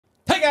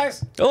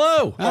guys.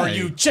 Hello. Are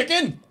you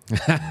chicken?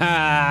 Good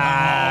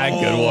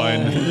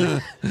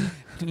one.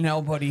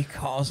 Nobody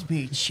calls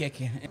me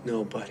chicken.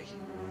 Nobody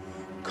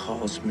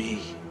calls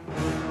me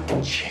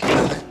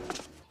chicken.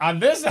 On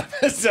this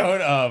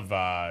episode of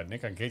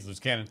Nicolas Cage Loose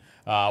Cannon,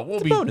 we'll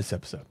be bonus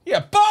episode.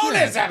 Yeah,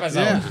 bonus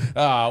episode.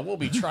 We'll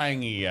be trying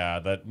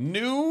the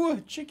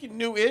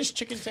new-ish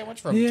chicken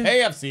sandwich from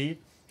KFC.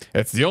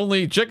 It's the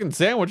only chicken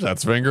sandwich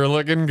that's finger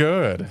looking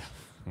good.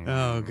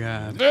 Oh,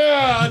 God.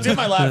 To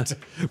my left.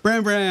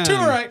 Bram. To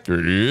my right.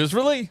 It is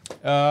really.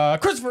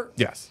 Christopher.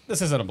 Yes.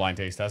 This isn't a blind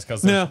taste test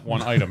because there's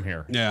one item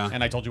here. Yeah.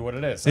 And I told you what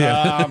it is.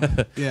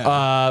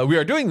 Yeah. We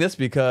are doing this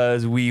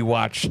because we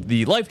watched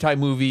the Lifetime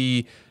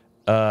movie.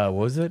 What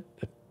was it?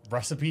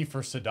 Recipe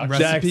for Seduction.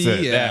 Recipe, That's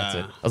it. yeah. That's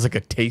it. I was like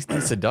a tasty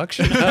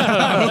seduction.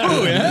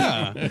 Oh,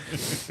 yeah.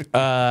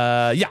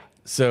 Yeah.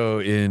 So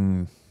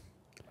in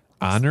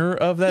honor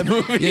of that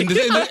movie. In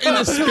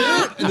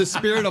the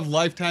spirit of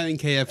Lifetime and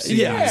KFC.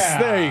 Yes,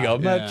 there you go.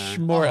 Yeah. Much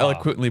more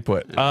eloquently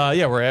put.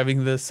 Yeah, we're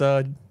having this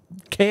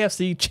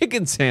KFC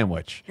chicken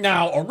sandwich.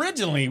 Now,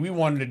 originally, we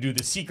wanted to do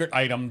the secret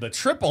item, the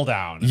triple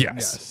down.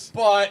 Yes.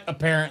 But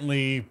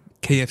apparently,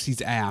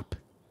 KFC's app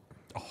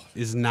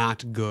is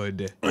not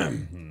good.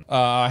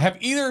 have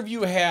either of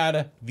you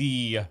had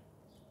the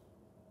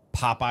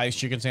Popeyes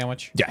chicken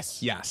sandwich?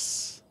 Yes.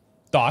 Yes.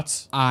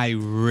 Thoughts? I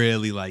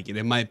really like it.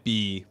 It might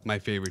be my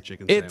favorite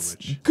chicken It's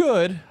sandwich.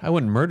 good. I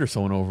wouldn't murder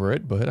someone over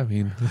it, but I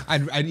mean.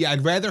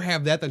 I'd rather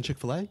have that than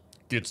Chick-fil-A.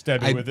 Get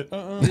steady with it.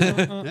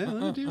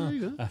 There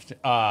you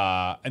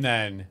go. And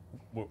then...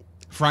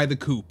 Fry the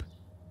coop.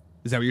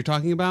 Is that what you're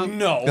talking about?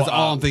 No. That's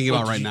all I'm thinking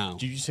about right did now.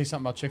 Did you say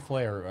something about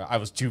Chick-fil-A? Or I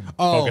was too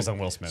focused on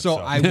Will Smith. So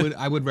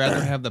I would rather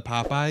have the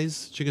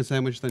Popeyes chicken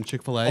sandwich than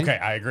Chick-fil-A. Okay,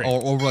 I agree.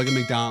 Or over like a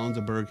McDonald's,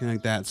 a Burger King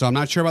like that. So I'm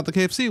not sure about the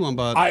KFC one,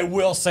 but I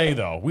will say,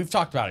 though, we've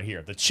talked about it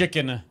here. The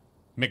chicken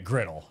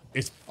McGriddle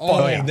is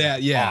awesome.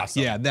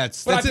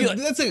 That's But I feel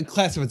that's like a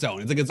class of its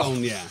own. It's like its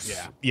own,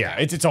 Yeah,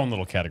 it's its own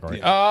little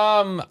category.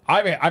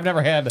 I've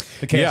never had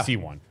the KFC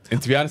one.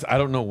 And to be honest, I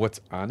don't know what's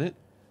on it.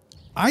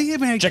 I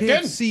haven't had Chicken?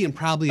 KFC in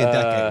probably a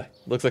decade.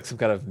 Looks like some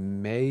kind of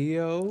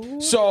mayo.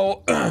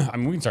 So, I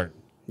mean, we can start.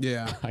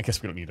 Yeah, I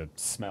guess we don't need to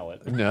smell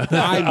it. No.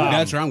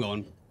 that's where I'm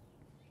going.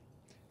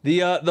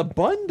 The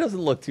bun doesn't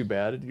look too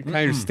bad. You're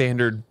kind of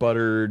standard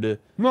buttered.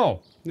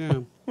 No.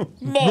 Yeah,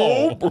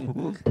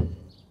 No.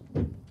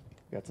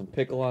 Got some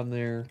pickle on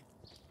there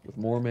with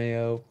more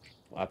mayo.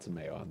 Lots of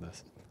mayo on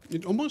this.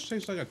 it almost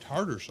tastes like a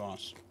tartar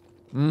sauce,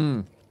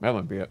 That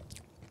might be it.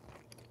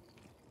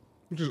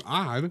 which is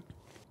odd.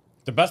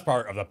 The best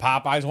part of the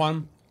Popeyes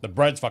one, the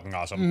bread's fucking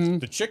awesome.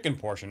 The chicken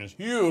portion is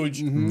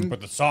huge, but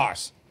the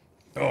sauce.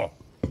 Oh.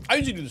 I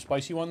usually do the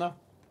spicy one, though.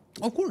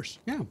 Of course,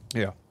 yeah.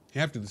 Yeah.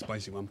 You have to do the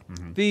spicy one.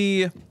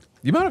 The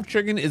amount of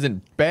chicken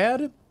isn't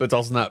bad, but it's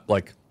also not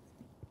like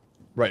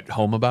right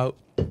home about.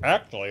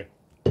 Actually,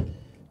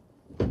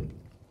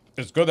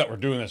 it's good that we're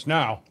doing this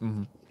now,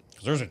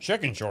 because there's a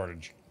chicken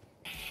shortage.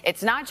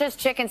 It's not just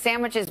chicken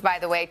sandwiches, by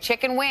the way.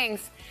 Chicken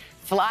wings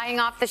flying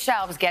off the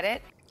shelves. Get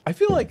it? I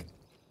feel like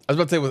I was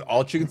about to say with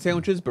all chicken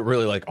sandwiches, but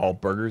really like all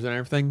burgers and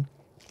everything.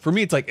 For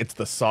me, it's like it's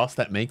the sauce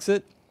that makes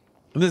it.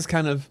 And this is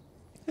kind of,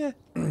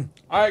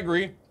 I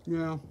agree.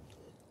 Yeah.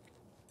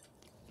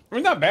 I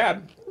mean, not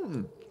bad.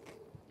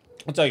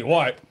 I'll tell you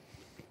what.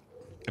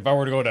 If I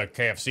were to go to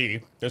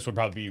KFC, this would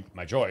probably be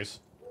my choice.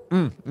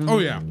 Oh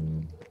yeah.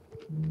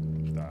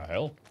 The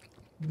hell?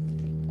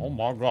 Oh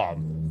my God!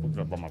 What's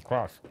up on my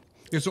cross?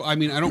 Yeah. So I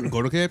mean, I don't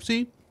go to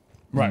KFC,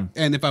 Right.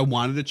 and if I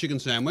wanted a chicken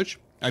sandwich,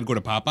 I'd go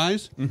to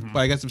Popeyes. But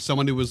I guess if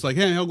somebody was like,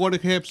 "Hey, I'll go to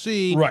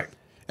KFC," Right.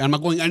 and I'm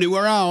not going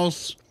anywhere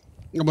else,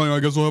 I'm like, I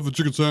guess I'll have the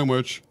chicken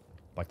sandwich.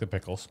 Like the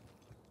pickles.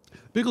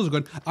 Pickles are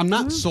good. I'm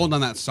not sold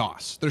on that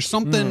sauce. There's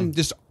something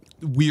just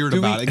weird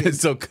about it. It's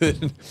so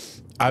good.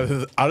 Out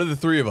of the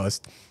three of us,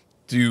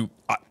 do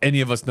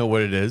any of us know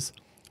what it is?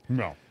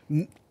 No.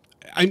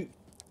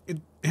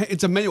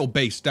 It's a mayo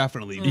base,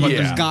 definitely, but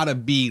Yeah. there's got to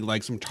be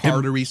like some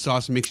tartary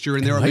sauce mixture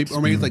in there, or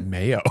maybe it's like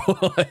mayo.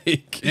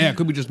 Like, yeah, it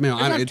could be just mayo.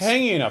 It's not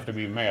tangy enough to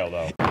be mayo,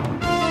 though.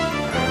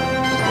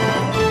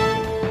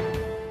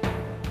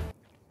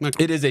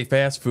 it is a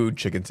fast food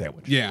chicken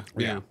sandwich. Yeah.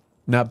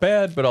 Not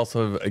bad, but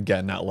also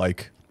again not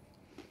like.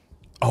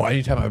 Oh,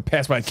 anytime I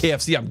pass by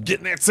KFC, I'm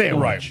getting that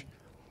sandwich. Right.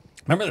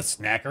 Remember the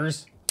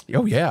Snackers?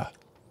 Oh yeah.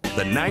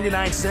 The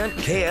 99-cent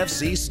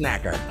KFC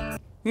snacker.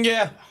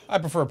 Yeah, I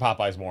prefer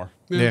Popeyes more.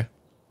 Yeah.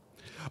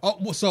 Oh,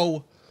 well,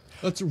 so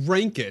let's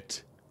rank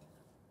it.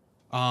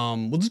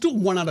 We'll just do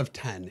 1 out of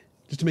 10,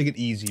 just to make it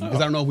easy, because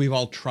I don't know if we've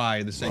all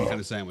tried the same kind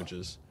of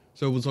sandwiches.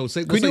 So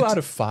say Can we do out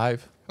of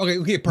 5?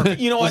 Okay,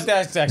 perfect. You know what?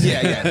 That's actually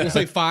Yeah. We'll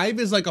say 5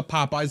 is like a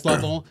Popeyes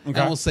level, and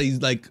we'll say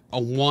like a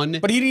 1.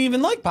 But he didn't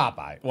even like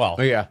Popeye. Well,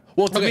 Oh yeah.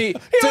 Well, to me, he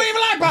don't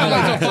even like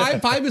Popeye. Okay, so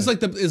five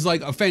is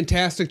like a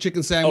fantastic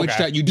chicken sandwich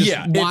Okay. that you just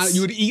Yeah, want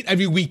you would eat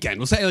every weekend.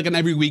 We'll say like an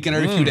every weekend,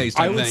 every few days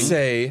type I would thing.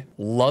 say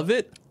love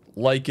it,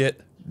 like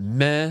it,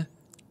 meh,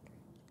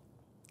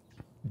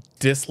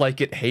 dislike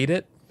it, hate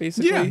it,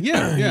 basically.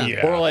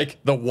 Yeah. Or like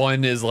the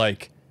one is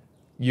like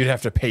you'd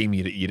have to pay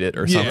me to eat it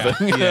or Yeah,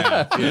 something.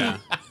 yeah.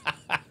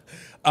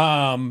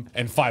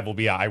 And 5 will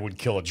be I would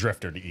kill a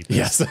drifter to eat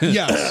this. Yes.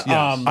 Yes.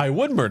 yes. I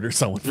would murder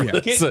someone for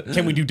this.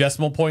 Can we do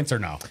decimal points or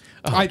no?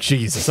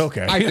 Jesus.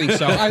 Okay. I think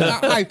so.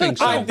 I think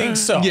so. I think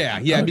so. Yeah,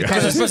 yeah.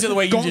 Because especially the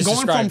way you just going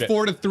described from it.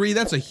 4 to 3,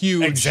 that's a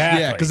huge.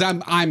 Exactly. Yeah, because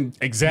I'm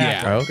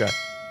Exactly. Yeah. Okay.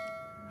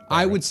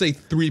 I would say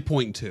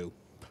 3.2.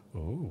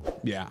 Ooh.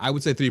 Yeah, I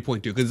would say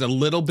 3.2 because it's a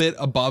little bit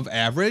above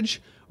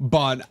average,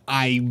 but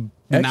I'm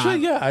Actually,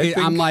 not. yeah,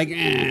 I'm like,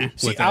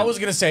 See, with I it. was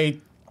going to say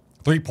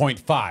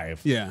 3.5.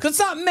 Yeah. Because it's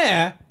not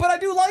meh, but I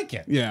do like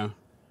it. Yeah,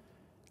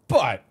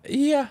 But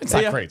Yeah. it's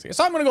not crazy.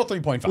 So I'm going to go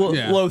 3.5.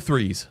 Yeah. Low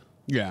threes.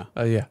 yeah.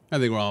 Yeah. I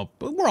think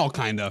we're all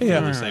kind of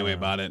the same way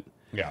about it.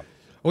 Yeah.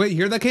 Wait, you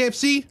hear that,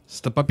 KFC?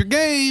 Step up your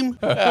game. Doing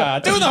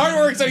the hard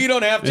work so you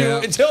don't have to.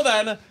 Yeah. Until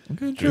then,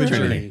 Good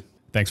journey.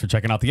 Thanks for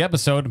checking out the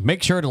episode.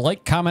 Make sure to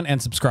like, comment,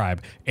 and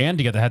subscribe. And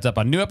to get the heads up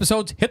on new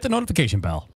episodes, hit the notification bell.